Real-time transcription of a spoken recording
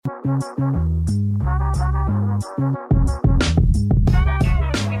All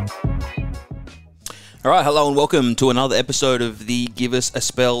right, hello and welcome to another episode of the Give Us a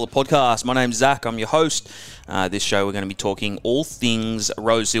Spell podcast. My name's Zach, I'm your host. This show we're going to be talking all things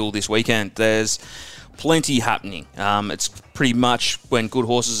Rosehill this weekend. There's plenty happening. It's pretty much when good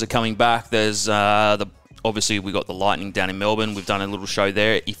horses are coming back. There's obviously we got the Lightning down in Melbourne. We've done a little show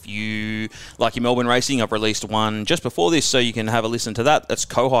there. If you like your Melbourne racing, I've released one just before this, so you can have a listen to that. That's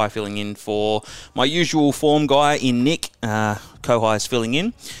Kohai filling in for my usual form guy in Nick. Kohai is filling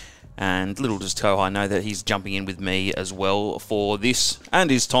in. And little does Kohai know that he's jumping in with me as well for this, and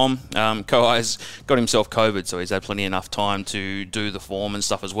is Tom. Kohai's got himself COVID, so he's had plenty enough time to do the form and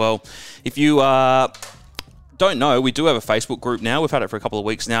stuff as well. If you don't know, we do have a Facebook group now. We've had it for a couple of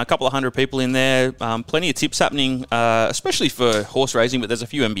weeks now. A couple of hundred people in there. Plenty of tips happening, especially for horse racing, but there's a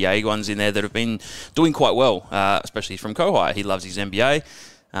few NBA ones in there that have been doing quite well, especially from Kohai. He loves his NBA.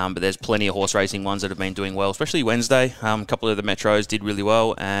 But there's plenty of horse racing ones that have been doing well, especially Wednesday. A couple of the Metros did really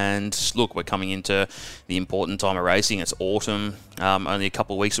well. And look, we're coming into the important time of racing. It's autumn. Only a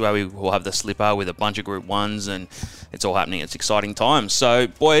couple of weeks away, we will have the Slipper with a bunch of Group 1s, and it's all happening. It's exciting times. So,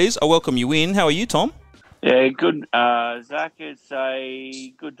 boys, I welcome you in. How are you, Tom? Yeah, good. Zach, it's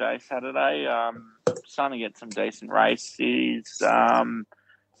a good day Saturday. Starting to get some decent races. So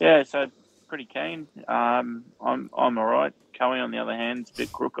pretty keen. I'm all right. Coey, on the other hand, is a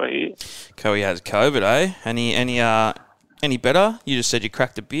bit crook, I hear. Coey has COVID, eh? Any better? You just said you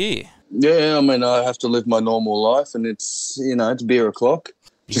cracked a beer. Yeah, I mean, I have to live my normal life, and it's beer o'clock.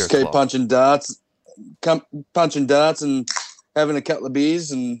 Just keep punching darts and having a couple of beers,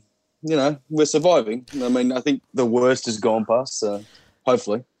 and, we're surviving. I mean, I think the worst has gone past, so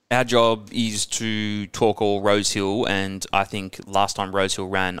hopefully. Our job is to talk all Rosehill, and I think last time Rosehill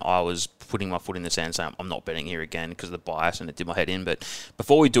ran, I was putting my foot in the sand saying I'm not betting here again because of the bias, and it did my head in. But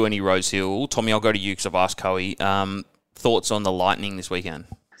before we do any Rosehill, Tommy, I'll go to you because I've asked Coey. Thoughts on the Lightning this weekend?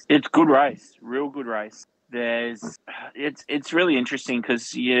 It's good race, real good race. It's really interesting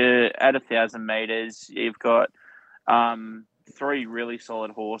because you're at 1,000 metres. You've got 3 really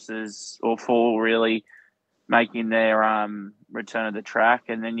solid horses, or 4 really, making their return of the track,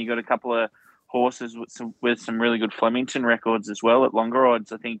 and then you got a couple of horses with some really good Flemington records as well at longer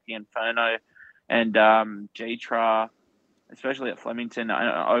odds. I think the Inferno and G-Tra, especially at Flemington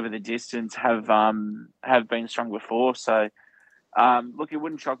over the distance, have been strong before. So look, it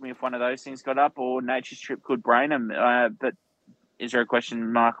wouldn't shock me if one of those things got up, or Nature's Trip could brain them. But is there a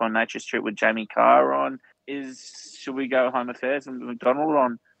question mark on Nature's Trip with Jamie Carr on? Should we go Home Affairs and McDonald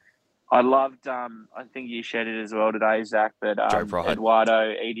on? I loved, I think you shared it as well today, Zach, but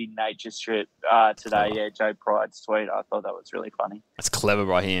Eduardo eating Nature's Strip today. Yeah, Joe Pride's tweet. I thought that was really funny. That's clever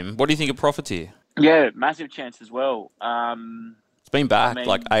by him. What do you think of Profit here? Yeah, massive chance as well. It's been back,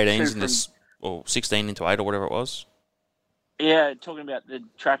 18s in this, or 16 into 8 or whatever it was. Yeah, talking about the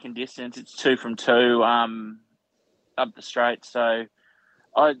track and distance, it's 2 from 2 up the straight, so...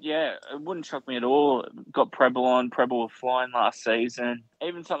 it wouldn't shock me at all. Got Preble on. Preble were flying last season.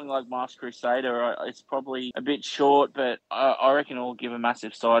 Even something like Masked Crusader, it's probably a bit short, but I reckon it'll give a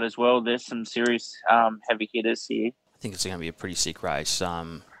massive side as well. There's some serious heavy hitters here. I think it's going to be a pretty sick race.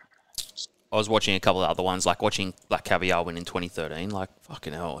 I was watching a couple of other ones, like watching Black Caviar win in 2013. Like,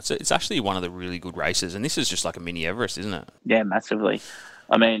 fucking hell. It's actually one of the really good races, and this is just like a mini Everest, isn't it? Yeah, massively.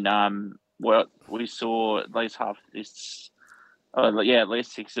 I mean, we saw at least half this... at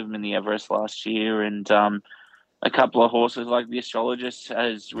least 6 of them in the Everest last year, and a couple of horses like the Astrologist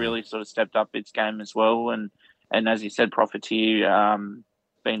has really sort of stepped up its game as well, and as you said, Profiteer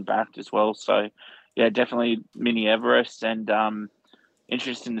been backed as well. So yeah, definitely mini Everest, and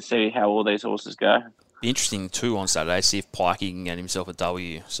interesting to see how all these horses go. Be interesting too on Saturday, see if Pikey can get himself a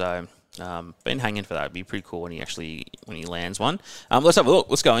W. So. Been hanging for that. It'd be pretty cool when he lands one. Let's have a look.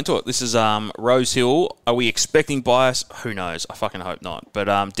 Let's go into it. This is Rosehill. Are we expecting bias? Who knows? I fucking hope not. But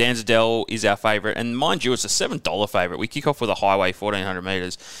Danzadell is our favourite, and mind you, it's a $7 favourite. We kick off with a highway, 1,400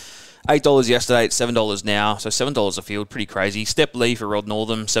 metres. $8 yesterday, it's $7 now, so $7 a field, pretty crazy. Step Lee for Rod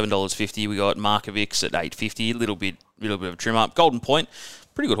Northam, $7.50. We got Markovics at $8.50, a little bit of a trim up. Golden Point,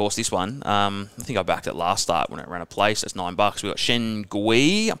 pretty good horse, this one. I think I backed it last start when it ran a place. That's $9. We got Shen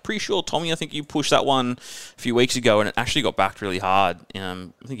Gui. I'm pretty sure, Tommy, I think you pushed that one a few weeks ago, and it actually got backed really hard. I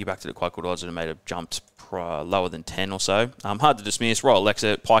think you backed it at quite good odds, and it made it jumped lower than 10 or so. Hard to dismiss. Royal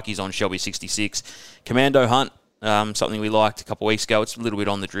Alexa, Pikey's on Shelby 66. Commando Hunt, something we liked a couple of weeks ago. It's a little bit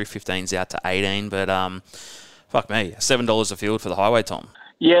on the drift. 15's out to 18, but fuck me, $7 a field for the highway, Tom.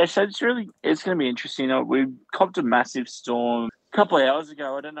 Yeah, so it's going to be interesting. We copped a massive storm couple of hours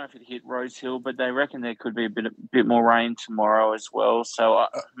ago. I don't know if it hit Rose Hill, but they reckon there could be a bit more rain tomorrow as well. So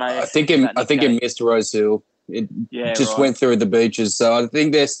I think it missed Rose Hill. It just went through the beaches. So I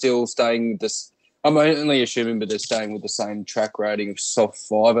think they're still staying with this. I'm only assuming, but they're staying with the same track rating of soft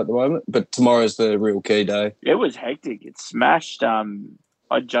 5 at the moment. But tomorrow's the real key day. It was hectic. It smashed.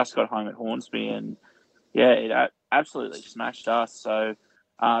 I just got home at Hornsby, and it absolutely smashed us. So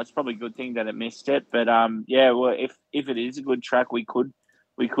it's probably a good thing that it missed it. But well, if it is a good track, we could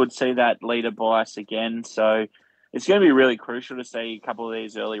see that leader bias again. So it's going to be really crucial to see a couple of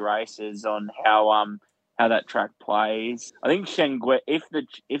these early races on how that track plays. I think Shengui,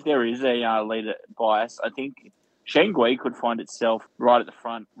 if there is a leader bias, I think Shengui could find itself right at the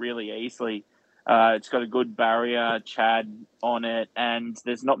front really easily. It's got a good barrier, Chad on it, and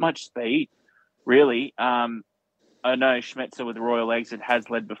there's not much speed, really. I know Schmetzer with Royal Exit has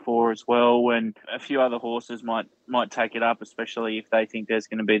led before as well, and a few other horses might take it up, especially if they think there's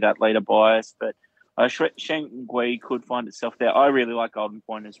going to be that leader bias. But Shengui could find itself there. I really like Golden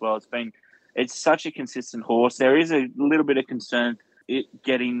Point as well. It's such a consistent horse. There is a little bit of concern it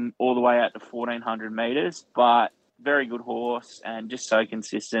getting all the way out to 1,400 metres, but very good horse and just so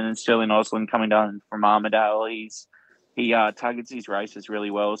consistent. And Sterling Osland coming down from Armadale, he targets his races really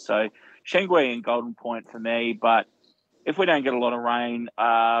well. So Shengui and Golden Point for me, but if we don't get a lot of rain,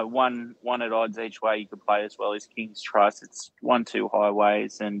 one at odds each way you could play as well as King's Trust. It's 1-2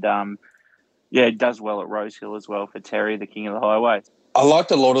 highways, and it does well at Rose Hill as well for Terry, the king of the highways. I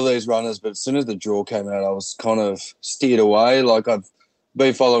liked a lot of these runners, but as soon as the draw came out, I was kind of steered away. Like, I've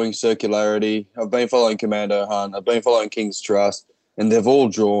been following Circularity, I've been following Commando Hunt, I've been following King's Trust, and they've all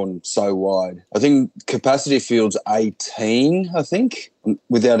drawn so wide. I think capacity field's 18,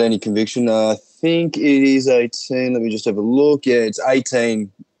 without any conviction. I think it is 18. Let me just have a look. Yeah, it's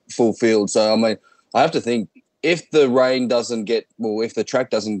 18 full field. So, I mean, I have to think if the track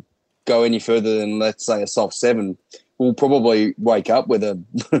doesn't go any further than, let's say, a soft 7, we'll probably wake up with a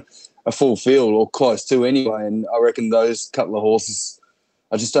full field or close to anyway. And I reckon those couple of horses,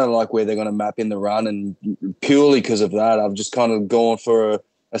 I just don't like where they're going to map in the run. And purely because of that, I've just kind of gone for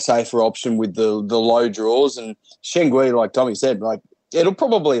a safer option with the low draws. And Shengui, like Tommy said, like, it'll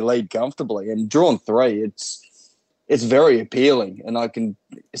probably lead comfortably. And drawn 3, it's very appealing. And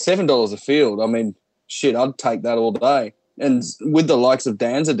 $7 a field, I mean, shit, I'd take that all day. And with the likes of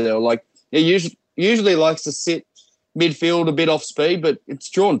Danzadale, like, it usually likes to sit midfield a bit off speed, but it's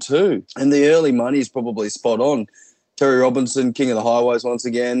drawn 2. And the early money is probably spot on. Terry Robinson, king of the highways once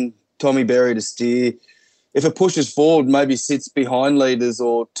again. Tommy Berry to steer. If it pushes forward, maybe sits behind leaders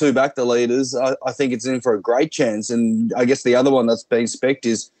or 2 back the leaders, I think it's in for a great chance. And I guess the other one that's been spec'd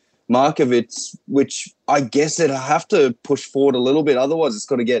is Markovitz, which I guess it'll have to push forward a little bit. Otherwise, it's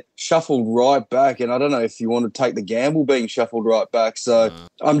got to get shuffled right back. And I don't know if you want to take the gamble being shuffled right back. So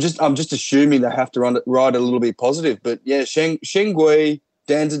I'm just assuming they have to ride a little bit positive. But yeah, Shengui,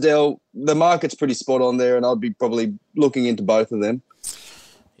 Danzadale, the market's pretty spot on there, and I'd be probably looking into both of them.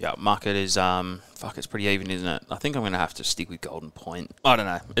 Yeah, market is, it's pretty even, isn't it? I think I'm going to have to stick with Golden Point. I don't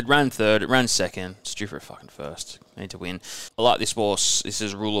know. It ran 3rd, it ran 2nd. It's due for a fucking 1st. I need to win. I like this horse. This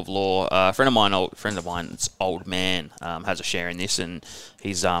is Rule of Law. A friend of mine's old man, has a share in this, and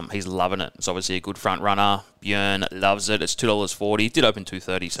he's loving it. It's obviously a good front runner. Björn loves it. It's $2.40. It did open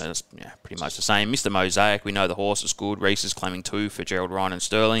 $2.30, so it's pretty much the same. Mr. Mosaic, we know the horse is good. Reese is claiming 2 for Gerald Ryan and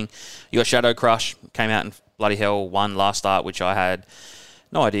Sterling. You got Shadow Crush, came out in bloody hell, won last start, which I had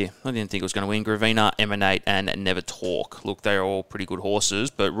no idea. I didn't think it was going to win. Gravina, Emanate, and Never Talk. Look, they're all pretty good horses,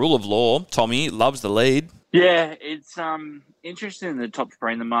 but Rule of Law, Tommy, loves the lead. Yeah, it's interesting in the top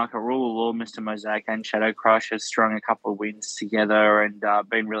 3 in the market. Rule of Law, Mr. Mosaic, and Shadow Crush has strung a couple of wins together and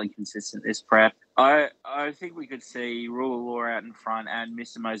been really consistent this prep. I think we could see Rule of Law out in front and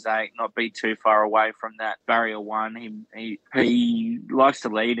Mr. Mosaic not be too far away from that barrier 1. He likes to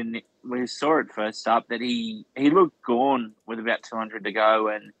lead, and we saw it first up that he looked gone with about 200 to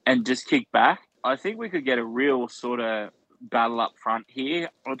go and just kicked back. I think we could get a real sort of battle up front here.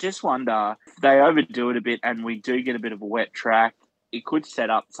 I just wonder if they overdo it a bit and we do get a bit of a wet track, it could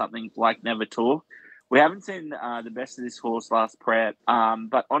set up something like Never Talk. We haven't seen the best of this horse last prep,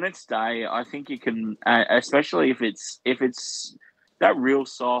 but on its day, I think you can, especially if it's that real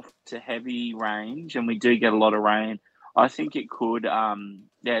soft to heavy range, and we do get a lot of rain, I think it could,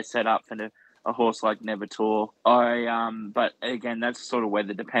 set up for a horse like Never Talk. But again, that's sort of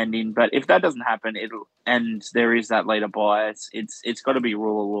weather depending. But if that doesn't happen, and there is that later bias, it's got to be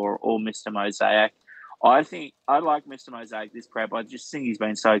Rule of Law or Mr. Mosaic. I think I like Mr. Mosaic this prep. I just think he's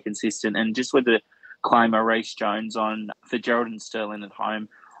been so consistent, and just with the claimer Reece Jones on for Gerald and Sterling at home,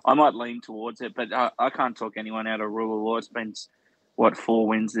 I might lean towards it. But I can't talk anyone out of Rule of Law. It's been what, 4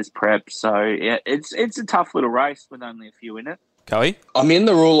 wins this prep. So yeah, it's a tough little race with only a few in it. Coey? I'm in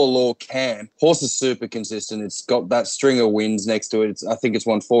the rule of law camp. Horse is super consistent. It's got that string of wins next to it. I think it's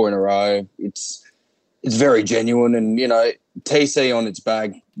won 4 in a row. It's very genuine, and TC on its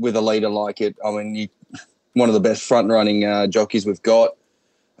bag with a leader like it. I mean, one of the best front running jockeys we've got.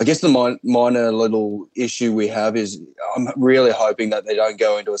 I guess the minor little issue we have is I'm really hoping that they don't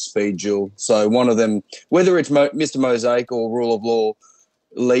go into a speed duel. So one of them, whether it's Mr. Mosaic or Rule of Law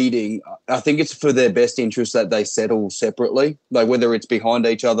leading, I think it's for their best interest that they settle separately, like whether it's behind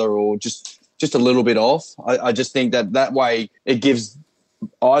each other or just a little bit off. I just think that way it gives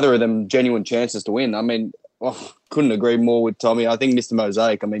either of them genuine chances to win. I mean, couldn't agree more with Tommy. I think Mr.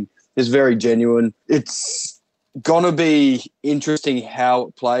 Mosaic, is very genuine. It's going to be interesting how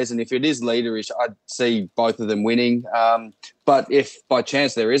it plays, and if it is leaderish, I'd see both of them winning. But if by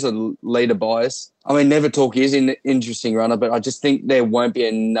chance there is a leader bias, Never Talk is an interesting runner, but I just think there won't be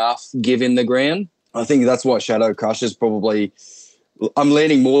enough give in the ground. I think that's why Shadow Crush is probably – I'm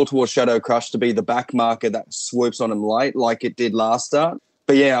leaning more towards Shadow Crush to be the back marker that swoops on him late like it did last start.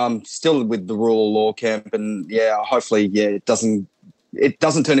 But, yeah, I'm still with the Rule of Law camp, and, yeah, hopefully, it doesn't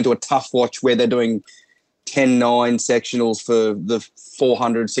turn into a tough watch where they're doing – 10-9 sectionals for the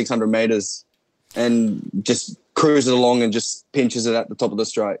 400, 600 metres and just cruises along and just pinches it at the top of the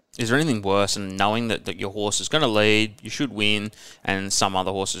straight. Is there anything worse than knowing that your horse is going to lead, you should win, and some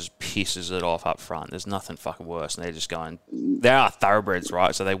other horses pisses it off up front? There's nothing fucking worse. And they're just going... They are thoroughbreds,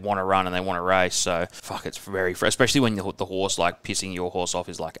 right? So they want to run and they want to race. So, it's very... Especially when the horse, pissing your horse off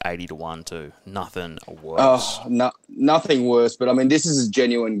is 80-1 too. Nothing worse. Nothing worse. But, this is a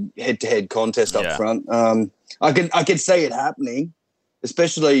genuine head-to-head contest up front. I can see it happening,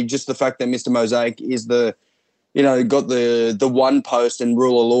 especially just the fact that Mr. Mosaic is got the one post and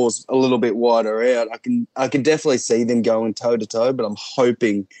Rule of Law's a little bit wider out. I can definitely see them going toe to toe, but I'm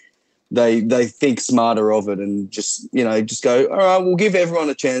hoping they think smarter of it and just go, all right, we'll give everyone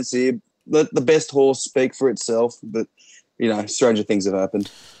a chance here. Let the best horse speak for itself. But stranger things have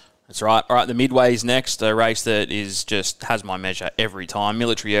happened. That's right. All right, the Midway's next, a race that is just has my measure every time.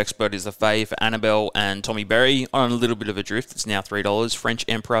 Military Expert is the fave for Annabelle and Tommy Berry. On a little bit of a drift, it's now $3. French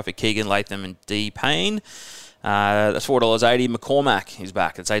Emperor for Keegan Latham and D. Payne. That's $4.80. McCormack is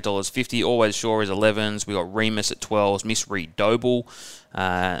back. It's $8.50. Always Sure is 11s. We got Remus at 12s. Miss Reed Doble.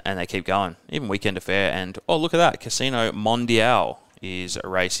 And they keep going. Even Weekend Affair. And, look at that. Casino Mondial is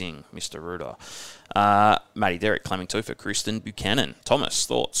racing Mr. Ruder. Matty Derrick claiming 2 for Kristen Buchanan. Thomas,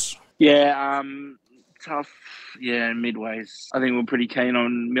 thoughts? Yeah, tough. Yeah, midways. I think we're pretty keen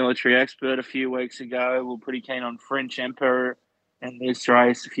on Military Expert a few weeks ago. We're pretty keen on French Emperor in this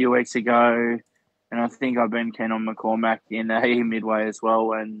race a few weeks ago. And I think I've been keen on McCormack in a midway as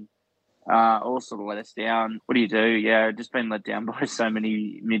well. And also to let us down. What do? Yeah, just been let down by so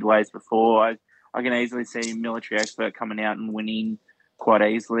many midways before. I can easily see Military Expert coming out and winning quite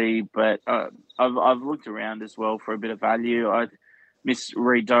easily. But I've looked around as well for a bit of value. I Miss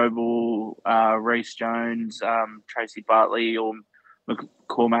Reed Doble, Reece Jones, Tracy Bartley or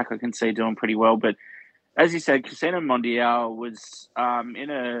McCormack I can see doing pretty well. But as you said, Casino Mondial was in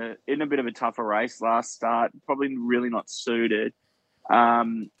a bit of a tougher race last start, probably really not suited.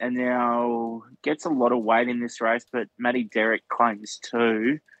 And now gets a lot of weight in this race, but Matty Derrick claims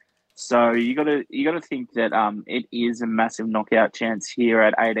 2. So you got to think that it is a massive knockout chance here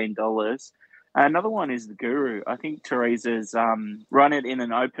at $18. Another one is the Guru. I think Teresa's run it in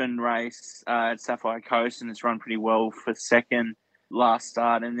an open race at Sapphire Coast, and it's run pretty well for second last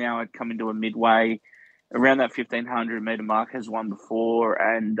start, and now it come into a midway around that 1,500 metre mark, has won before,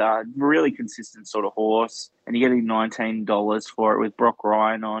 and really consistent sort of horse. And you're getting $19 for it with Brock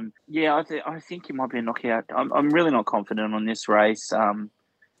Ryan on. Yeah, I think it might be a knockout. I'm really not confident on this race.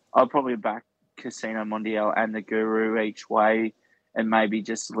 I'll probably back Casino Mondial and the Guru each way, and maybe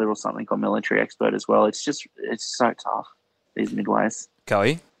just a little something on Military Expert as well. It's so tough, these midways.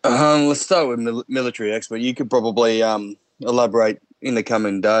 Coey? Let's start with Military Expert. You could probably elaborate in the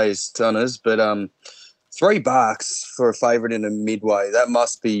coming days, Tonners, but $3 for a favourite in a midway, that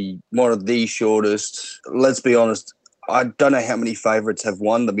must be one of the shortest. Let's be honest, I don't know how many favourites have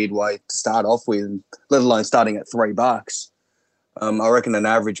won the midway to start off with, let alone starting at $3. I reckon an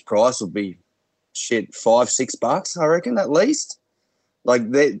average price would be $5-6, I reckon, at least. Like,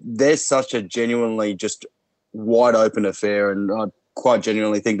 they're such a genuinely just wide open affair, and I quite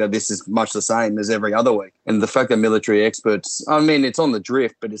genuinely think that this is much the same as every other week. And the fact that Military Experts, it's on the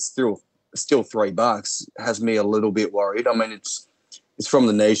drift, but it's still $3 has me a little bit worried. It's from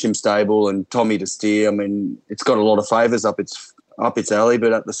the Neesham stable and Tommy to steer. It's got a lot of favours up its alley,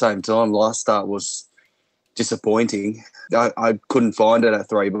 but at the same time, last start was disappointing. I couldn't find it at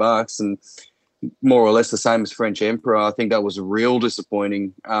 $3, and more or less the same as French Emperor. I think that was real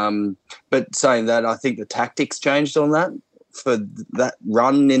disappointing. But saying that, I think the tactics changed on that for that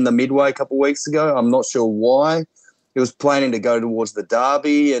run in the midway a couple of weeks ago. I'm not sure why. He was planning to go towards the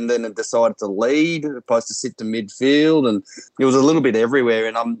Derby and then it decided to lead as opposed to sit to midfield, and it was a little bit everywhere,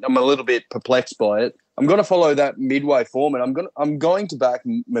 and I'm a little bit perplexed by it. I'm going to follow that midway form, and I'm going to back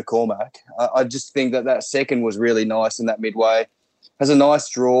McCormack. I just think that second was really nice in that midway. Has a nice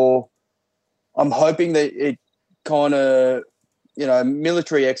draw. I'm hoping that it kind of,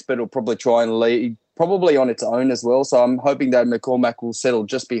 Military Expert will probably try and lead, probably on its own as well. So I'm hoping that McCormack will settle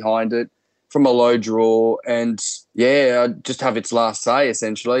just behind it from a low draw and, just have its last say,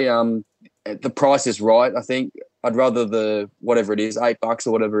 essentially. The price is right, I think. I'd rather whatever it is, $8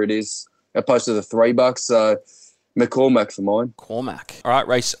 or whatever it is, opposed to the $3. So McCormack for mine. Cormac. All right,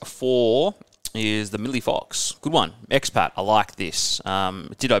 race 4 is the Millie Fox. Good one. Expat. I like this.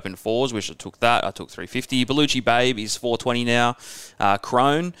 It did open 4s. Wish I took that. I took 350. Bellucci Babe is 420 now.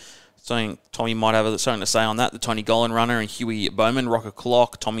 Crone. Something Tommy might have something to say on that. The Tony Gollan runner and Huey Bowman. Rocker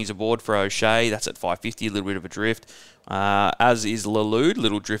Clock. Tommy's aboard for O'Shea. That's at 550. A little bit of a drift. As is Lalude.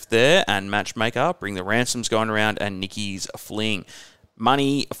 Little drift there. And Matchmaker. Bring the Ransoms going around. And Nicky's Fling.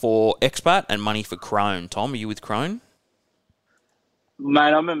 Money for Expat and money for Crone. Tom, are you with Crone?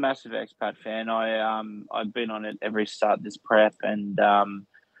 Mate, I'm a massive Expat fan. I've been on it every start this prep, and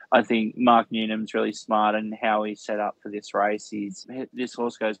I think Mark Newnham's really smart in how he's set up for this race. This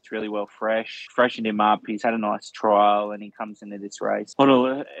horse goes really well freshened him up. He's had a nice trial, and he comes into this race.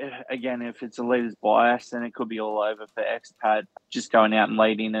 Again, if it's a leader's bias, then it could be all over for Expat, just going out and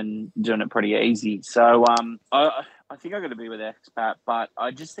leading and doing it pretty easy. So I think I'm going to be with Expat, but I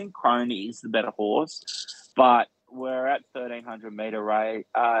just think Crone is the better horse. But we're at 1,300 metre race.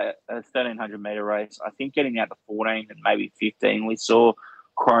 A 1,300 metre race. I think getting out to 14 and maybe 15. We saw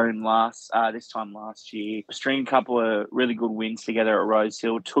Crone this time last year. String a couple of really good wins together at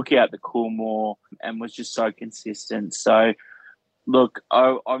Rosehill. Took out the Coolmore and was just so consistent. So, look,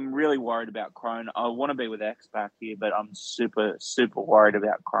 I'm really worried about Crone. I want to be with Expat here, but I'm super, super worried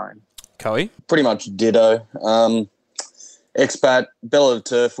about Crone. Coey? Pretty much ditto. Expat, Bella of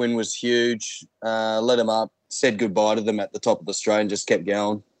Turf win was huge. Let him up. Said goodbye to them at the top of the straight and just kept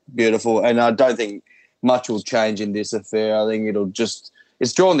going. Beautiful. And I don't think much will change in this affair. I think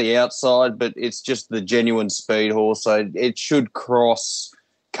it's drawn the outside, but it's just the genuine speed horse. So it should cross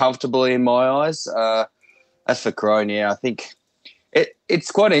comfortably in my eyes. As for Crone, I think it's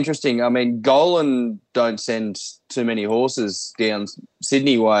quite interesting. I mean, Gollan don't send too many horses down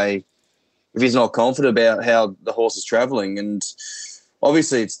Sydney way if he's not confident about how the horse is travelling. And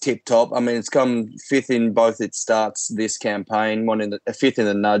obviously, it's tip-top. I mean, it's come fifth in both its starts this campaign, fifth in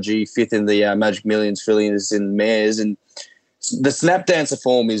the Nudgy, fifth in the Magic Millions fillies in mares. And the Snap Dancer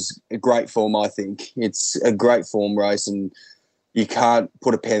form is a great form, I think. It's a great form race, and you can't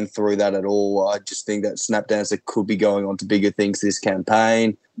put a pen through that at all. I just think that Snap Dancer could be going on to bigger things this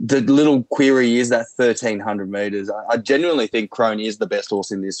campaign. The little query is that 1,300 metres. I genuinely think Crone is the best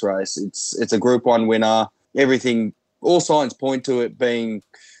horse in this race. It's a Group 1 winner. Everything... all signs point to it being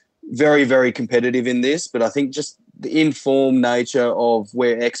very, very competitive in this, but I think just the informed nature of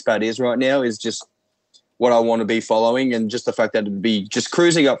where Expat is right now is just what I want to be following, and just the fact that it'd be just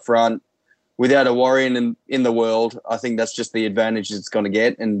cruising up front without a worry in the world. I think that's just the advantage it's going to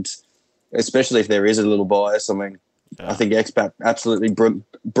get, and especially if there is a little bias. I mean, I think Expat absolutely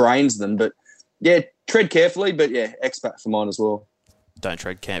brains them, but tread carefully, but Expat for mine as well. Don't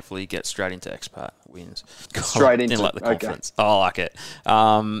tread carefully, get straight into Expat, wins. Straight into like the confidence. Okay. Oh, I like it.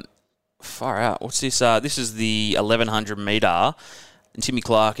 Far out. What's this? This is the 1,100 metre. And Timmy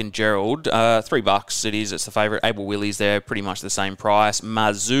Clark and Gerald, $3 it is. It's the favourite. Abel Willie's there, pretty much the same price.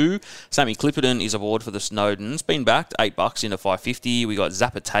 Mazu, Sammy Clipperton is aboard for the Snowdens. Been backed, $8 into 550. We got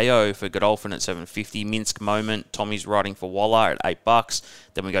Zapateo for Godolphin at 750. Minsk Moment, Tommy's riding for Waller at $8.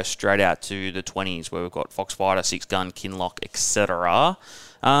 Then we go straight out to the 20s where we've got Foxfighter, Six Gun, Kinlock, etc.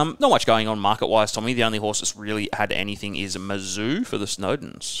 Not much going on market-wise, Tommy. The only horse that's really had anything is Mazu for the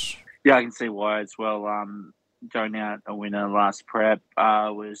Snowdens. Yeah, I can see why as well. Going out a winner last prep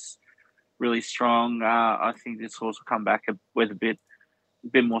was really strong. I think this horse will come back with a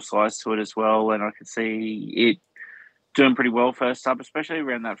bit more size to it as well, and I could see it doing pretty well first up, especially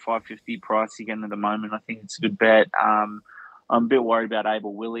around that 550 price again at the moment. I think it's a good bet. I'm a bit worried about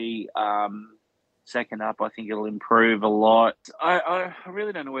Abel Willie. Second up, I think it'll improve a lot. I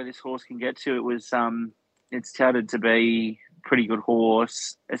really don't know where this horse can get to. It's touted to be pretty good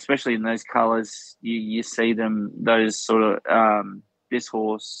horse, especially in those colours. You see them, those sort of, this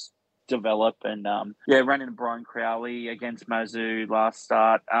horse develop. And running Brian Crowley against Mazu last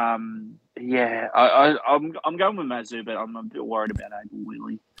start. I'm going with Mazu, but I'm a bit worried about Abel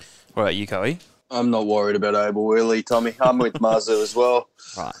Wheelie. What about you, Coey? I'm not worried about Abel Wheelie, Tommy. I'm with Mazu as well.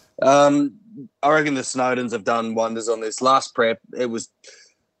 Right. I reckon the Snowdens have done wonders on this last prep.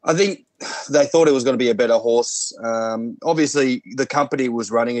 I think they thought it was going to be a better horse. Obviously, the company it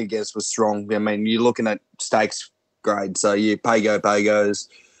was running against was strong. I mean, you're looking at stakes grade. So you Pagos,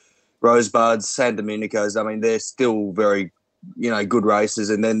 Rosebuds, San Dominicos. I mean, they're still very, good races.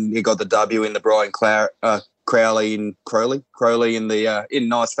 And then you got the W in the Brian Crowley in in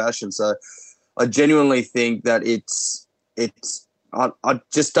nice fashion. So I genuinely think that it's. I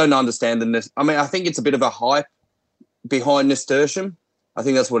just don't understand the. I mean, I think it's a bit of a hype behind Nasturtium. I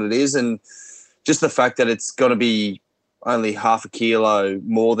think that's what it is, and just the fact that it's going to be only half a kilo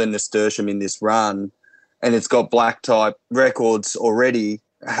more than Nasturtium in this run, and it's got black type records already,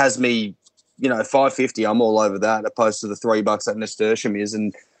 has me, $5.50. I'm all over that, opposed to the $3 that Nasturtium is,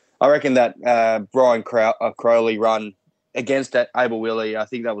 and I reckon that Brian Crowley run against that Abel Wheelie, I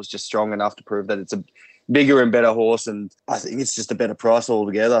think that was just strong enough to prove that it's a bigger and better horse, and I think it's just a better price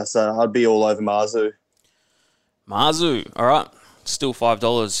altogether. So I'd be all over Mazu. Mazu, all right. Still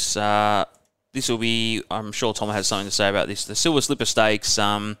 $5. This will be, I'm sure Tom has something to say about this. The Silver Slipper Stakes,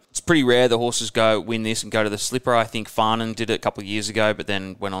 it's pretty rare the horses win this and go to the Slipper. I think Farnan did it a couple of years ago, but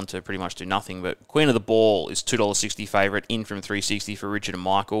then went on to pretty much do nothing. But Queen of the Ball is $2.60 favourite, in from $3.60 for Richard and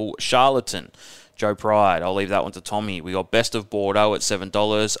Michael. Charlatan, Joe Pride, I'll leave that one to Tommy. We got Best of Bordeaux at $7.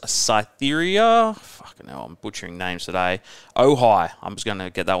 Cytheria, fucking hell, I'm butchering names today. Ojai, I'm just going to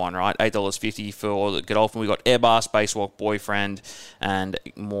get that one right. $8.50 for the Godolphin. We got Airbar, Spacewalk, Boyfriend, and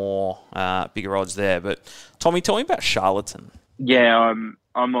more bigger odds there. But Tommy, tell me about Charlatan. Yeah,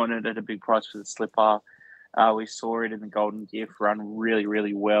 I'm on it at a big price for the Slipper. We saw it in the Golden Gift run really,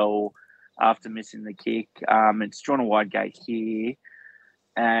 really well after missing the kick. It's drawn a wide gate here.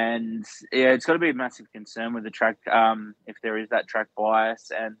 And it's got to be a massive concern with the track if there is that track bias,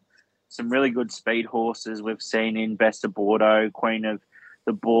 and some really good speed horses we've seen in Best of Bordeaux, Queen of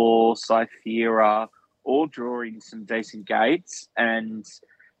the Ball, Cytherea, all drawing some decent gates, and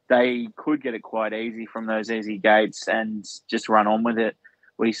they could get it quite easy from those easy gates and just run on with it.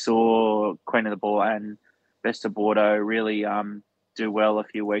 We saw Queen of the Ball and Best of Bordeaux really do well a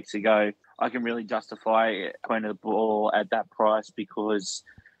few weeks ago. I can really justify Queen of the Ball at that price because,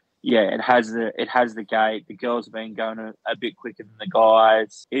 it has the gate. The girls have been going a bit quicker than the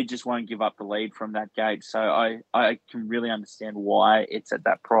guys. It just won't give up the lead from that gate. So I can really understand why it's at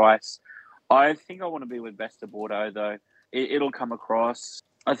that price. I think I want to be with Best of Bordeaux, though. It'll come across.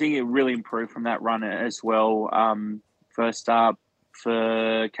 I think it really improved from that run as well. First up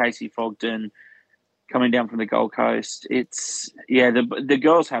for Casey Fogden, coming down from the Gold Coast. The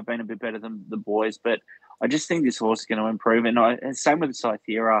girls have been a bit better than the boys, but I just think this horse is going to improve. And same with the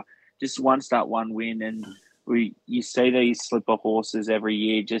Cytherea, just one start, one win. And you see these slipper horses every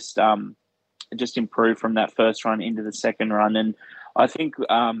year just improve from that first run into the second run. And I think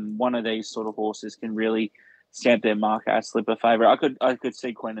one of these sort of horses can really stamp their mark as slipper favourite. I could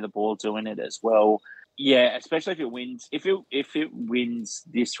see Queen of the Ball doing it as well. Yeah, especially if it wins. If it wins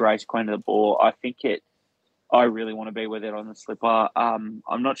this race, Queen of the Ball, I really want to be with it on the Slipper. I'm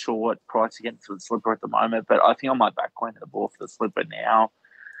not sure what price against for the Slipper at the moment, but I think I might back Queen of the Ball for the Slipper now.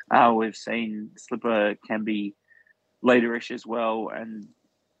 We've seen Slipper can be leaderish as well, and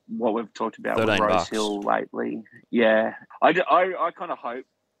what we've talked about with Rose Hill lately. Yeah, I kind of hope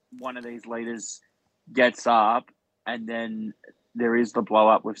one of these leaders gets up, and then there is the blow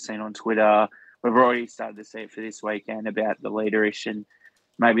up we've seen on Twitter. We've already started to see it for this weekend about the leaderish, and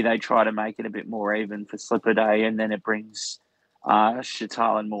maybe they try to make it a bit more even for Slipper Day, and then it brings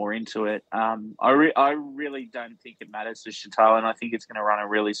Chatalan more into it. I really don't think it matters for Chatalan. I think it's going to run a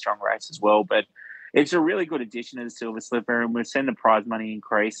really strong race as well. But it's a really good addition to the Silver Slipper, and we've seen the prize money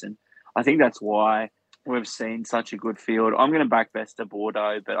increase, and I think that's why we've seen such a good field. I'm going to back Best of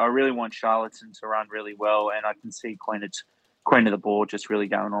Bordeaux, but I really want Charlatan to run really well, and I can see Queen of the Ball just really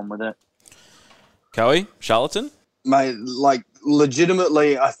going on with it. Coey, Charlatan? Mate,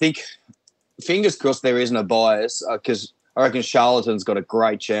 legitimately, I think, fingers crossed there isn't a bias, because I reckon Charlatan's got a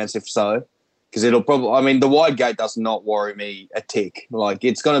great chance if so, because it'll probably, the wide gate does not worry me a tick.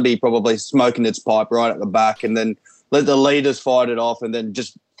 It's going to be probably smoking its pipe right at the back, and then let the leaders fight it off, and then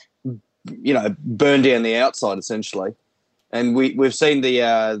just, burn down the outside, essentially. And we've seen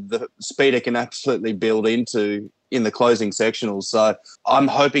the speed it can absolutely build into in the closing sectionals. So I'm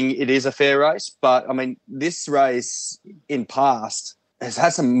hoping it is a fair race. But, this race in past has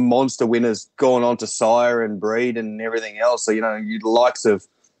had some monster winners going on to sire and breed and everything else. So, the likes of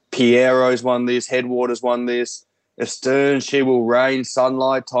Piero's won this. Headwaters won this. Astern, She Will Reign,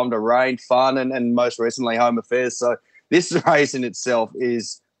 Sunlight, Time to Reign, Fun, and most recently Home Affairs. So this race in itself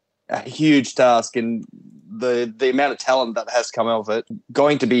is a huge task, and the amount of talent that has come out of it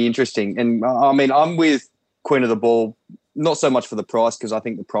going to be interesting. And I mean, I'm with Queen of the Ball, not so much for the price because I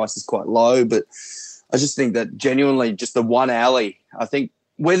think the price is quite low, but I just think that genuinely just the one alley, I think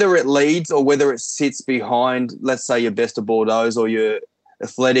whether it leads or whether it sits behind, let's say your Best of Bordeaux or your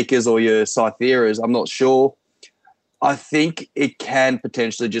Athleticas or your Cytheras, I'm not sure. I think it can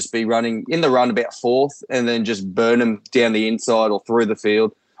potentially just be running in the run about fourth and then just burn them down the inside or through the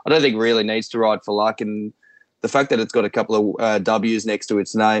field. I don't think it really needs to ride for luck. And the fact that it's got a couple of W's next to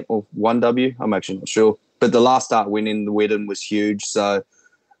its name, or one W, I'm actually not sure. But the last start win in the Widden was huge, so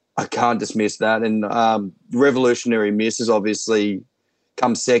I can't dismiss that. And Revolutionary Miss has obviously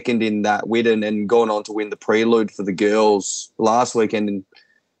come second in that Widden and gone on to win the Prelude for the girls last weekend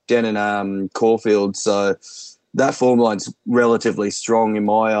down in Caulfield. So that form line's relatively strong in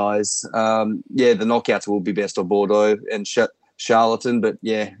my eyes. The knockouts will be Best of Bordeaux and Charlatan, but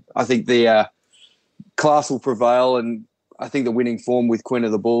yeah, I think the class will prevail, and I think the winning form with Queen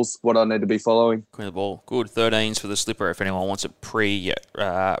of the Bulls, what I need to be following. Queen of the Ball. Good. 13s for the slipper if anyone wants it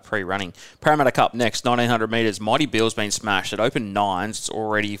pre-running. Parramatta Cup next, 1,900 metres. Mighty Beale's been smashed. It opened 9s. It's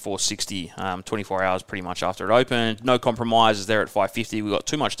already 460, 24 hours pretty much after it opened. No compromises there at 550. We've got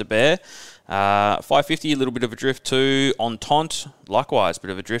too much to bear. 550, a little bit of a drift too. Entente, likewise, a bit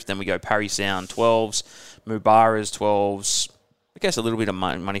of a drift. Then we go Parry Sound, 12s. Mubarak's 12s. I guess a little bit of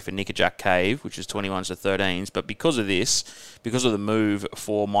money for Nickajack Cave, which is 21s to 13s. But because of this, because of the move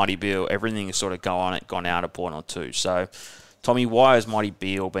for Mighty Beale, everything has sort of gone out a point or two. So, Tommy, why has Mighty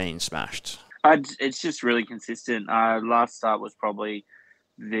Beale been smashed? It's just really consistent. Last start was probably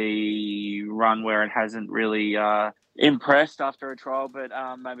the run where it hasn't really impressed after a trial, but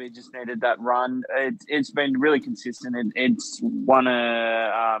maybe it just needed that run. It's been really consistent. It's won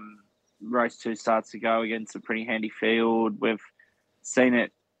a race 2 starts to go against a pretty handy field. We've seen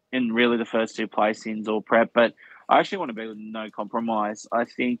it in really the first 2 placings or prep, but I actually want to be with No Compromise. I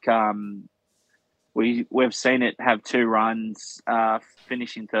think we've seen it have 2 runs,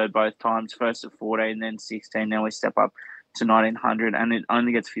 finishing third both times, first at 14, then 16. Now we step up to 1,900, and it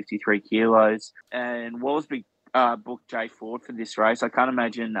only gets 53 kilos. And Walsby booked Jay Ford for this race. I can't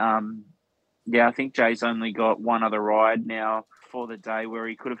imagine. I think Jay's only got one other ride now for the day, where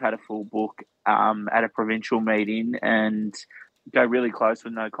he could have had a full book at a provincial meeting and go really close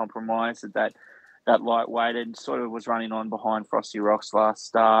with No Compromise at that lightweight, and sort of was running on behind Frosty Rocks last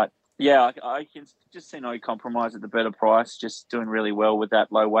start. Yeah, I can just see No Compromise at the better price, just doing really well with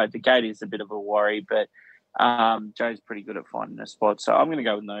that low weight. The gate is a bit of a worry, but Jay's pretty good at finding a spot. So I'm going to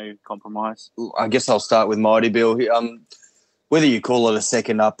go with No Compromise. I guess I'll start with Mighty Beale. Whether you call it a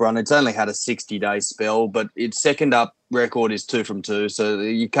second up run, it's only had a 60-day spell, but its second up record is 2 from 2, so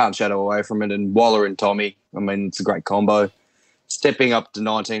you can't shadow away from it. And Waller and Tommy, I mean, it's a great combo. Stepping up to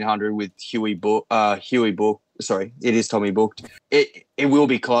 1,900 with Huey Book. Sorry, it is Tommy booked. It will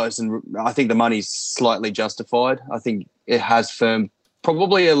be close, and I think the money's slightly justified. I think it has firmed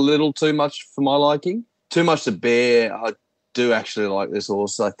probably a little too much for my liking. Too much to bear. I do actually like this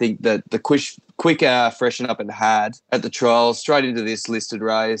horse. I think that the quick freshen up it had at the trials, straight into this listed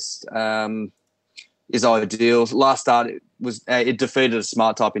race, is ideal. Last start, it defeated a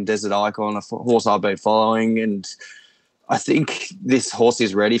smart type in Desert Icon, a horse I've been following, and I think this horse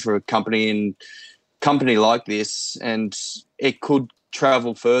is ready for a company like this, and it could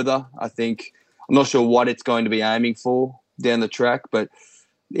travel further. I think I'm not sure what it's going to be aiming for down the track, but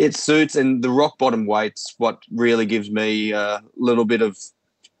it suits, and the rock bottom weight's what really gives me a little bit of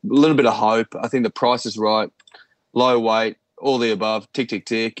hope. I think the price is right, low weight, all the above, tick, tick,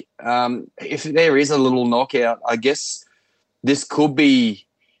 tick. If there is a little knockout, I guess this could be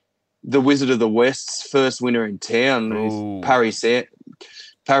the Wizard of the West's first winner in town, Parry Sound.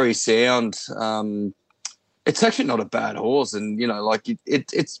 It's actually not a bad horse, and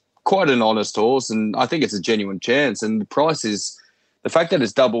it's quite an honest horse, and I think it's a genuine chance. And the price is, the fact that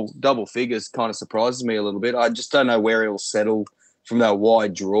it's double figures kind of surprises me a little bit. I just don't know where he'll settle from that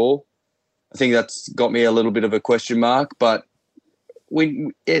wide draw. I think that's got me a little bit of a question mark, but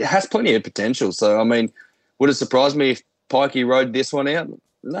it has plenty of potential. So, I mean, would it surprise me if Pikey rode this one out?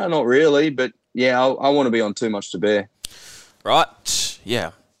 No, not really, but yeah, I want to be on Too Much to Bear. Right,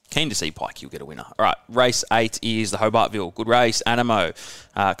 yeah. Keen to see Pike. You'll get a winner. All right, race 8 is the Hobartville. Good race. Animo.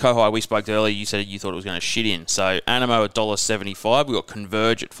 Kohai, we spoke earlier. You said you thought it was going to shit in. So Animo $1.75. We got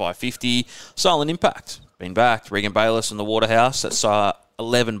Converge at $5.50. Silent Impact. Been backed. Regan Bayless and the Waterhouse. That's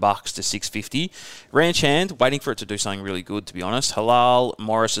 $11 to $6.50. Ranch Hand, waiting for it to do something really good, to be honest. Halal,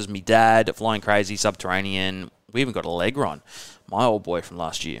 Morris's Me Dad, Flying Crazy, Subterranean. We even got a Legron, my old boy from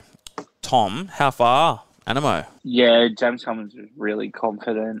last year. Tom, how far? Animo. Yeah, James Cummins was really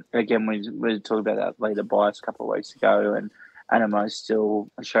confident. Again, we talked about that leader bias a couple of weeks ago, and Animo still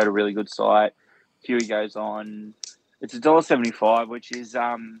showed a really good sight. Huey goes on. It's $1.75, which is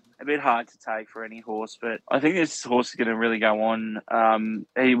a bit hard to take for any horse, but I think this horse is going to really go on.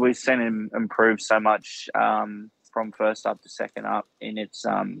 We've seen him improve so much from first up to second up in its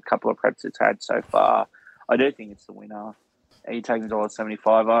couple of preps it's had so far. I do think it's the winner. He taking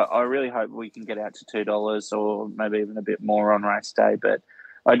 $1.75. I really hope we can get out to $2 or maybe even a bit more on race day, but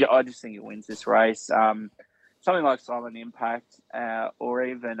I just think it wins this race. Something like Silent Impact or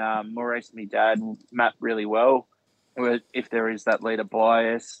even Maurice Me Dad map really well. If there is that leader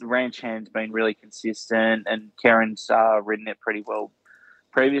bias, Ranch Hand's been really consistent, and Karen's ridden it pretty well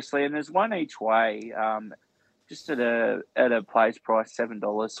previously. And there's one each way, just at a place price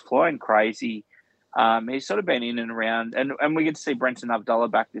 $7. Flying Crazy, he's sort of been in and around, and we get to see Brenton Abdullah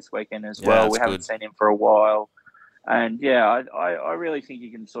back this weekend as well. We haven't seen him for a while, and I really think he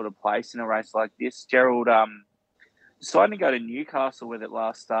can sort of place in a race like this. Gerald deciding to go to Newcastle with it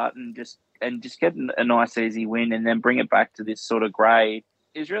last start and just get a nice easy win and then bring it back to this sort of grade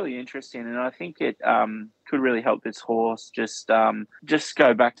is really interesting. And I think it could really help this horse just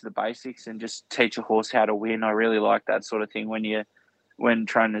go back to the basics and just teach a horse how to win. I really like that sort of thing when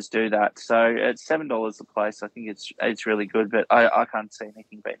trainers do that. So at $7 a place, I think it's really good, but I can't see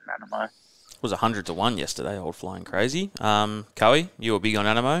anything beating Animo. It was 100 to 1 yesterday, old Flying Crazy. Coey, you were big on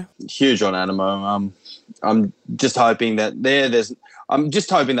Animo? Huge on Animo. I'm just hoping that I'm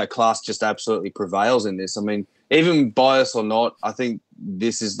just hoping that class just absolutely prevails in this. I mean, even bias or not, I think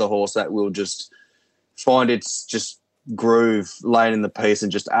this is the horse that will just find its just groove late in the piece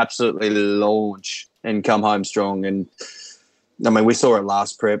and just absolutely launch and come home strong. And I mean, we saw it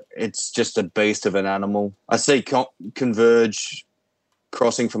last prep. It's just a beast of an animal. I see Converge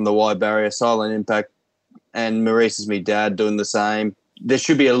crossing from the wide barrier, Silent Impact, and Maurice's Me Dad doing the same. There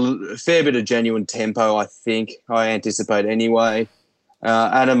should be a fair bit of genuine tempo, I think. I anticipate anyway.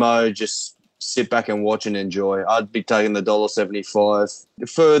 Animo, just sit back and watch and enjoy. I'd be taking the $1.75.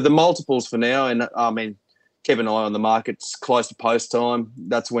 For the multiples for now, and I mean, keep an eye on the markets close to post time.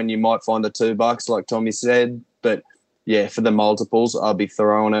 That's when you might find the $2, like Tommy said. But yeah, for the multiples, I'll be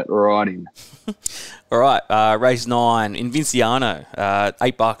throwing it right in. All right, race 9, Invinciano,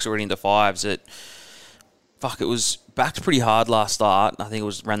 $8 already into fives. It was backed pretty hard last start. I think it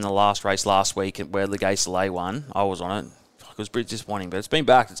was ran the last race last week where Legay Soleil won. I was on it. It was pretty disappointing, but it's been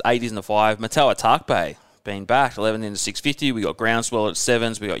backed. It's 8 into 5. Mateo Atakpe been backed, 11 into 650. We got Groundswell at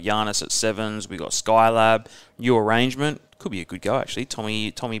 7s. We got Giannis at 7s. We got Skylab. New arrangement. Could be a good go, actually.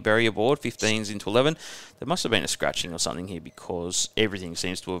 Tommy Berry aboard, 15s into 11. There must have been a scratching or something here because everything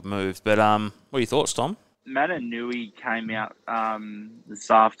seems to have moved. But what are your thoughts, Tom? Mananui came out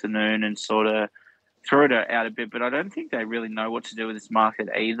this afternoon and sort of threw it out a bit, but I don't think they really know what to do with this market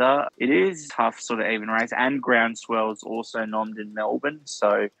either. It is tough sort of even race, and Groundswell's also nommed in Melbourne,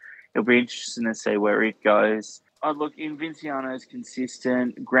 so it'll be interesting to see where it goes. Look, Invinciano is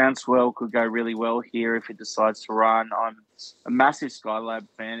consistent. Groundswell could go really well here if it decides to run. I'm a massive Skylab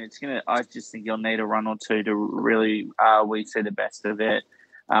fan. I just think you'll need a run or two to really we see the best of it.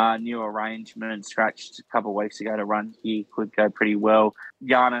 New arrangement, scratched a couple of weeks ago to run here, could go pretty well.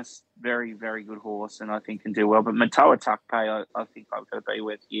 Giannis, very, very good horse, and I think can do well. But Matoa Takpe, I think I've got to be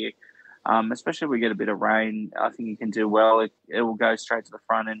with here. Especially if we get a bit of rain, I think he can do well. It will go straight to the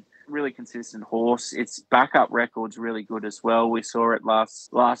front, and really consistent horse. Its backup record's really good as well. We saw it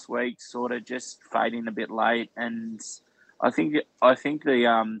last week, sort of just fading a bit late, and I think the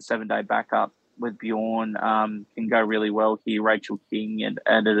 7-day backup with Bjorn can go really well here. Rachel King and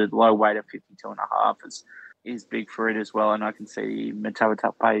at a low weight of 52.5 is big for it as well, and I can see Mateo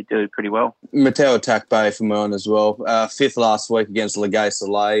Takpe do pretty well. Mateo Takpe for mine as well. 5th last week against Legay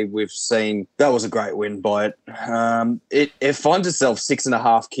Soleil. We've seen that was a great win by it. It finds itself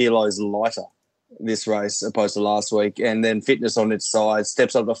 6.5 kilos lighter this race opposed to last week, and then fitness on its side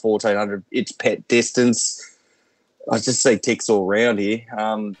steps up to 1,400. Its pet distance. I just see ticks all round here.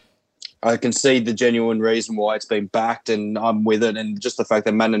 I can see the genuine reason why it's been backed, and I'm with it. And just the fact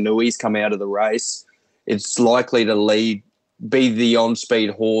that Mananui's come out of the race, it's likely to be the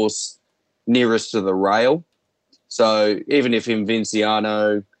on-speed horse nearest to the rail. So even if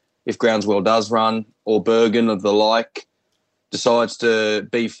Invinciano, if Groundswell does run, or Bergen of the like, decides to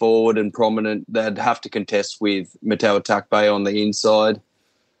be forward and prominent, they'd have to contest with Mateo Takpe on the inside.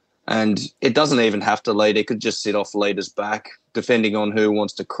 And it doesn't even have to lead. It could just sit off leaders back, depending on who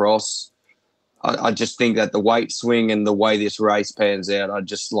wants to cross. I just think that the weight swing and the way this race pans out, I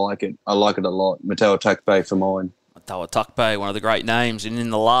just like it. I like it a lot. Mateo Takpe for mine. Mateo Takpe, one of the great names. And in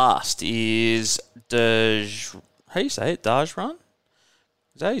the last is how do you say it? Dajran?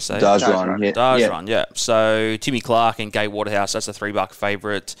 Is that how you say it? Dajran, yeah. Dajran, yeah. So Timmy Clark and Gay Waterhouse, that's a $3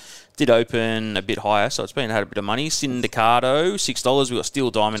 favourite. Did open a bit higher, so it's had a bit of money. Sindicato, $6. We got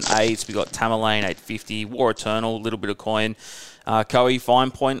Steel Diamond, 8. We got Tamerlane, $8.50. War Eternal, a little bit of coin. Coe,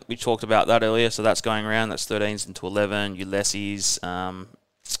 Fine Point, we talked about that earlier, so that's going around. That's 13s into 11. Ulysses,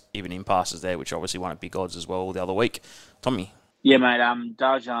 even Impasses there, which obviously won at big odds as well the other week. Tommy? Yeah, mate.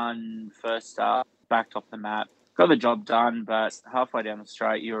 Darjan first start, backed off the map. Got the job done, but halfway down the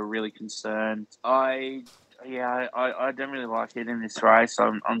straight, you were really concerned. I don't really like it in this race.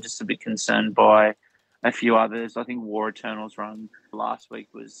 I'm just a bit concerned by a few others. I think War Eternal's run last week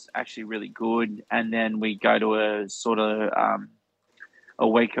was actually really good, and then we go to a sort of a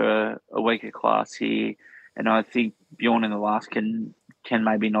weaker class here, and I think Bjorn in the last can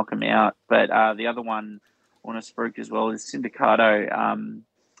maybe knock him out. But the other one I want to spruik as well is Sindicato.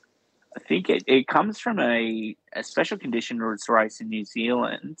 I think it comes from a special condition race in New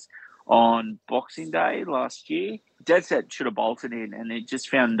Zealand on Boxing Day last year. Dead Set should have bolted in, and it just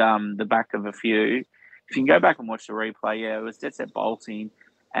found the back of a few. If you can go back and watch the replay, it was Dead Set bolting.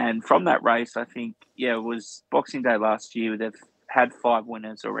 And from that race, I think, it was Boxing Day last year. They've had 5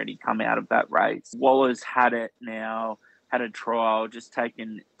 winners already come out of that race. Waller's had it now, had a trial, just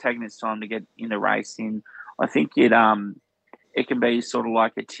taking its time to get in the racing. I think it can be sort of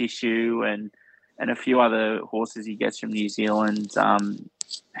like a Tissue and a few other horses he gets from New Zealand.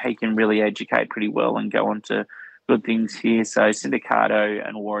 He can really educate pretty well and go on to good things here. So Sindicato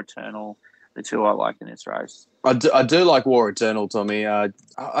and War Eternal, the two I like in this race. I do like War Eternal, Tommy. I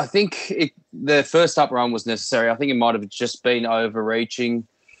think the first up run was necessary. I think it might have just been overreaching,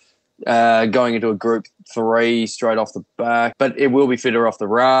 going into a Group 3 straight off the back. But it will be fitter off the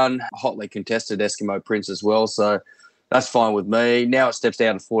run. Hotly contested Eskimo Prince as well, so that's fine with me. Now it steps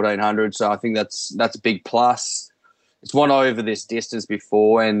down to 1,400, so I think that's a big plus. It's won over this distance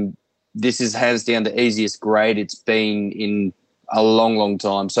before, and this is hands down the easiest grade it's been in a long, long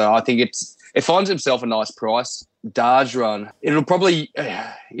time. So I think it finds himself a nice price. Dajran, it'll probably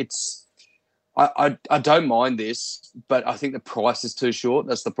I don't mind this, but I think the price is too short.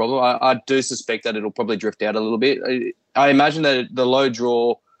 That's the problem. I do suspect that it'll probably drift out a little bit. I imagine that the low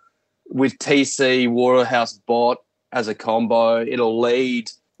draw with TC, Waterhouse, Bot as a combo, it'll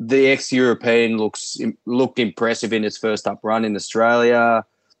lead. The ex-European looked impressive in its first up run in Australia.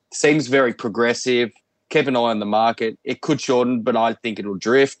 Seems very progressive. Keep an eye on the market. It could shorten, but I think it'll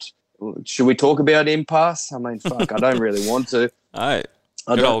drift. Should we talk about Impasse? I mean, fuck, I don't really want to. Oh,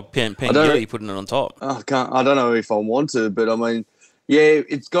 good old Pengilly putting it on top. I don't know if I want to, but I mean, yeah,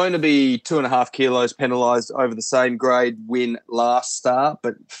 it's going to be 2.5 kilos penalised over the same grade win last start.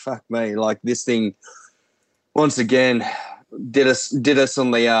 But fuck me, like this thing, once again, did us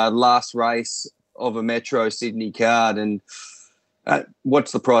on the last race of a Metro Sydney card. And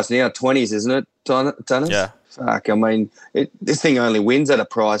what's the price now? 20s, isn't it, Tunners? Yeah. Fuck, I mean, this thing only wins at a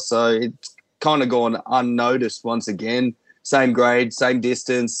price, so it's kind of gone unnoticed once again. Same grade, same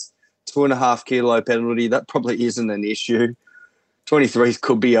distance, 2.5 kilo penalty. That probably isn't an issue. 23s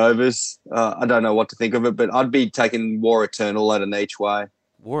could be overs. I don't know what to think of it, but I'd be taking War Eternal at an each way.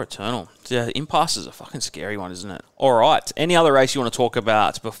 War Eternal. Yeah, Impasse is a fucking scary one, isn't it? All right. Any other race you want to talk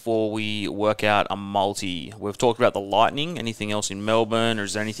about before we work out a multi? We've talked about the Lightning. Anything else in Melbourne, or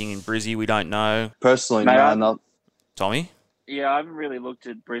is there anything in Brizzy we don't know? Personally, no. Tommy? Yeah, I haven't really looked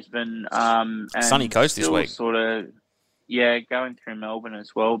at Brisbane. And Sunny Coast this week. Sort of, going through Melbourne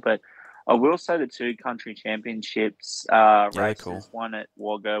as well. But I will say the 2 country championships races, cool. One at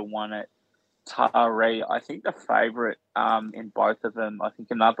Wagga, one at Taree. I think the favourite in both of them. I think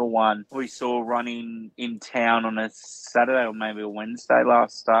another one we saw running in town on a Saturday or maybe a Wednesday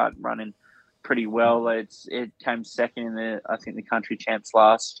last start, running pretty well. It came second in the country champs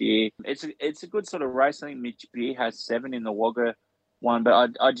last year. It's a good sort of race. I think Mitch Beer has 7 in the Wagga one,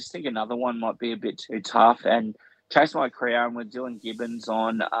 but I just think another one might be a bit too tough. And Chase My Crown with Dylan Gibbons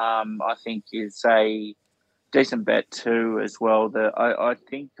on, I think is a decent bet too as well. I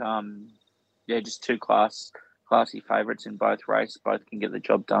think just 2 classy favourites in both races. Both can get the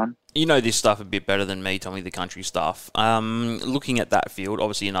job done. You know this stuff a bit better than me, Tommy, the country stuff. Looking at that field,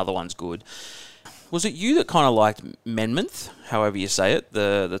 obviously another one's good. Was it you that kind of liked Menmonth, however you say it,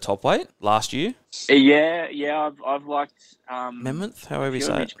 the top weight last year? Yeah, I've liked Menmonth, however you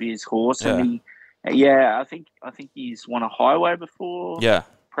say it. Beer's horse. Yeah. And I think he's won a highway before. Yeah.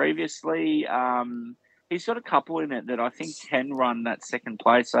 previously. He's got a couple in it that I think can run that second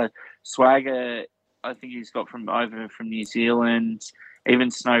place. So Swagger, I think he's got from New Zealand.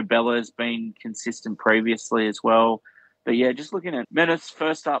 Even Snow Bella's been consistent previously as well. But yeah, just looking at Menace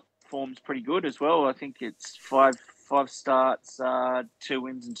first up form's pretty good as well. I think it's five starts, 2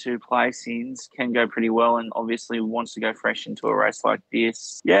 wins and 2 placings, can go pretty well, and obviously wants to go fresh into a race like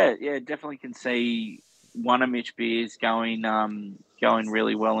this. Yeah, definitely can see one of Mitch Beers going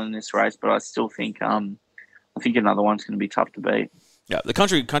really well in this race, but I still think I think another one's going to be tough to beat. Yeah, the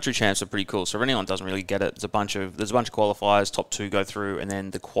country champs are pretty cool. So if anyone doesn't really get it, there's a bunch of qualifiers. Top 2 go through, and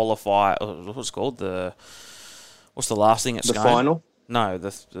then the qualifier. What's it called? What's the last thing? It's the final. No,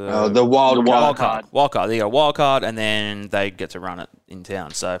 the wild card. Wild card. There you go. Wild card, and then they get to run it in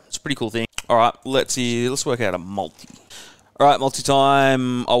town. So it's a pretty cool thing. All right, let's work out a multi. All right, multi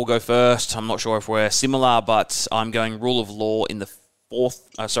time. I'll go first. I'm not sure if we're similar, but I'm going Rule of Law in the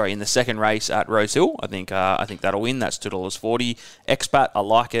second race at Rosehill. I think that'll win. That's $2.40. Expat, I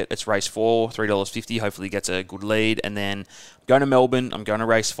like it. It's race 4, $3.50. Hopefully gets a good lead. And then I'm going to Melbourne. I'm going to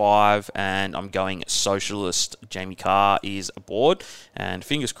race 5, and I'm going Socialist. Jamie Carr is aboard, and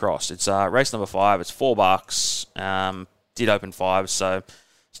fingers crossed. It's race number 5. It's $4. Did open 5, so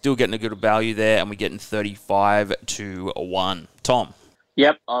still getting a good value there, and we're getting 35-1. Tom.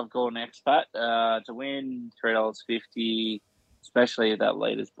 Yep, I've gone Expat to win, $3.50. Especially if that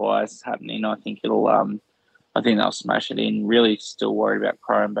leader's bias happening, I think they'll smash it in. Really, still worried about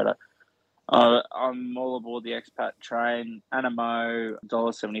Chrome, but I'm all aboard the Expat train. Animo,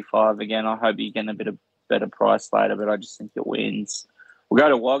 $1.75 again. I hope you get a bit of better price later, but I just think it wins. We'll go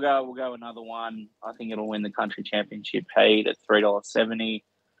to Wagga. We'll go another one. I think it'll win the country championship heat at $3.70.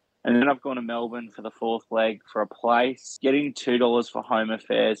 And then I've gone to Melbourne for the 4th leg for a place. Getting $2 for home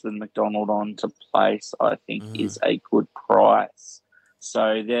affairs with McDonald on to place, I think, is a good price.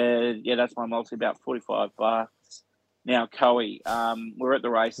 So that's my multi, about $45. Now, Coey, we were at the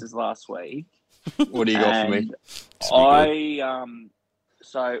races last week. What do you got for me?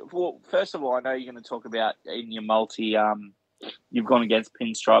 First of all, I know you're going to talk about in your multi, you've gone against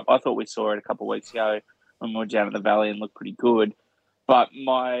Pinstripe. I thought we saw it a couple of weeks ago when we were down at the Valley and looked pretty good. But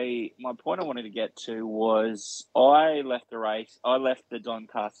my point I wanted to get to was I left the race. I left the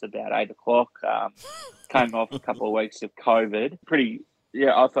Doncaster about 8 o'clock. Came off a couple of weeks of COVID. I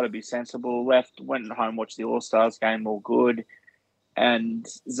thought it'd be sensible. Went home, watched the All-Stars game, all good. And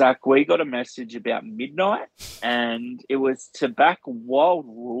Zach, we got a message about midnight, and it was to back Wild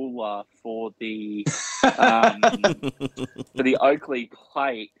Ruler for the Oakley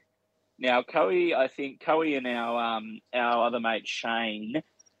Plate. Now, Coey and our other mate Shane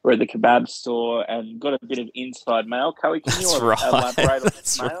were at the kebab store and got a bit of inside mail. Coey, can you elaborate on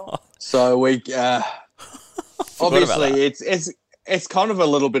this mail? Right. So we obviously it's kind of a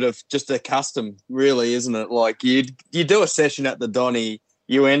little bit of just a custom, really, isn't it? Like you do a session at the Donny,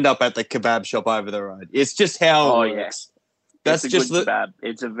 you end up at the kebab shop over the road. It's just how it works. That's just good kebab.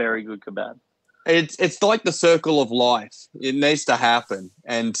 It's a very good kebab. It's like the circle of life. It needs to happen,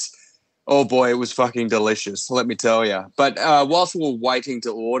 and oh boy, it was fucking delicious, let me tell you. But whilst we were waiting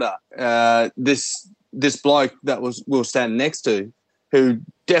to order, this bloke that we were standing next to, who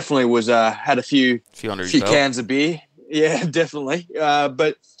definitely was had a few cans of beer, yeah, definitely.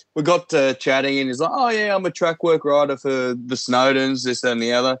 But we got chatting, and he's like, "Oh yeah, I'm a track work rider for the Snowdens, this that, and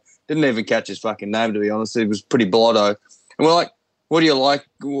the other." Didn't even catch his fucking name, to be honest. He was pretty blotto, and we're like, "What do you like?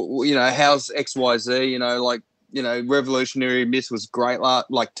 How's XYZ? Revolutionary Miss was great,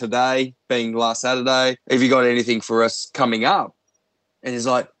 like today being last Saturday. Have you got anything for us coming up?" And he's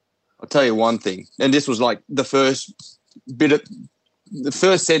like, "I'll tell you one thing." And this was like the first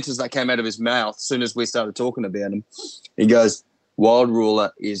sentence that came out of his mouth as soon as we started talking about him. He goes, "Wild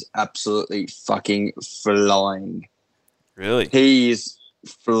Ruler is absolutely fucking flying." Really? He is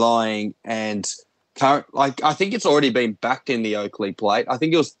flying, and I think it's already been backed in the Oakley Plate. I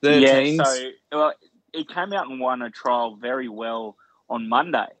think it was 13. Yeah, so it came out and won a trial very well on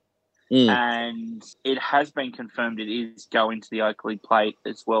Monday. And it has been confirmed it is going to the Oakley Plate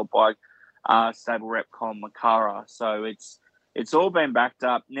as well by stable rep Colin Makara. So it's all been backed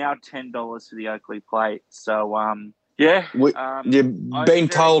up. Now $10 for the Oakley Plate. So, you've been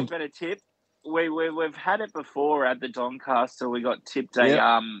told. Better tip. We've had it before at the Doncaster. We got tipped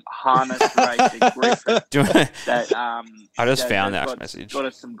a harness race at Griffith. I just found that message. Got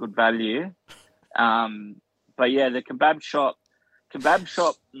us some good value. But yeah, the kebab shop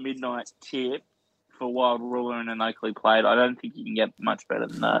midnight tip for Wild Ruler in an Oakley plate. I don't think you can get much better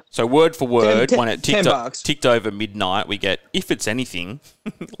than that. So word for word, when it $10. ticked over midnight, we get, if it's anything,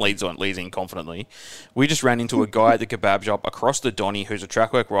 leads in confidently. We just ran into a guy at the kebab shop across the Donny who's a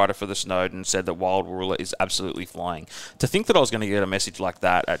track work rider for the Snowden and said that Wild Ruler is absolutely flying. To think that I was going to get a message like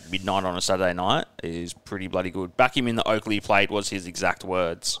that at midnight on a Saturday night is pretty bloody good. Back him in the Oakley plate was his exact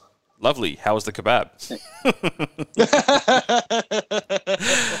words. Lovely. How was the kebab?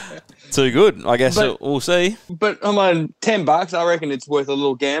 Too good. I guess we'll see. But I'm on $10. I reckon it's worth a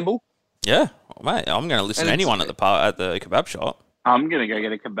little gamble. Yeah, mate. I'm going to listen to anyone at the kebab shop. I'm going to go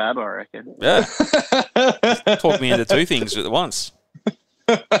get a kebab, I reckon. Yeah. Talk me into two things at once.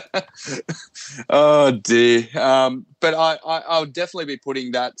 Oh dear. But I'll definitely be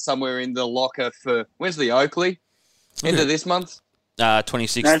putting that somewhere in the locker for when's the Oakley? End of this month?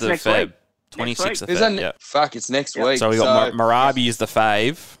 26th of Feb. Week. 26th of Is Feb, that yeah. Fuck, it's next week. So we got Marabi is the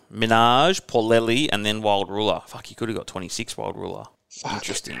fave, Minaj, Paulelli, and then Wild Ruler. Fuck, he could have got 26 Wild Ruler.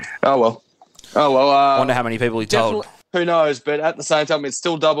 Interesting. Oh well. I wonder how many people he told. Who knows? But at the same time, it's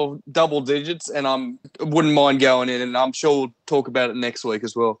still double digits, and wouldn't mind going in, and I'm sure we'll talk about it next week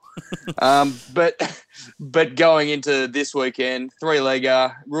as well. But going into this weekend,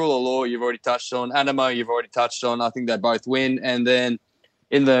 3-legger, Rule of Law, you've already touched on. Animo, you've already touched on. I think they both win. And then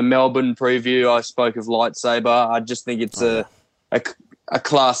in the Melbourne preview, I spoke of Lightsaber. I just think it's a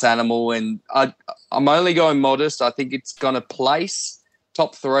class animal, and I'm only going modest. I think it's going to place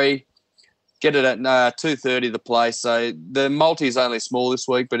top 3. Get it at 2:30 the place. So the multi is only small this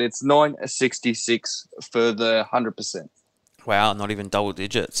week, but it's 9.66 for the 100%. Wow, not even double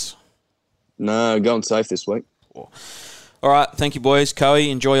digits. No, going safe this week. All right, thank you, boys. Coey,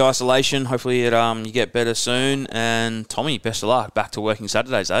 enjoy isolation. Hopefully you get better soon. And Tommy, best of luck. Back to working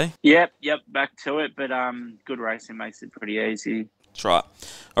Saturdays, eh? Yep, back to it. But good racing makes it pretty easy. That's right.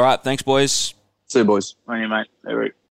 All right, thanks, boys. See you, boys. On you, mate. All right.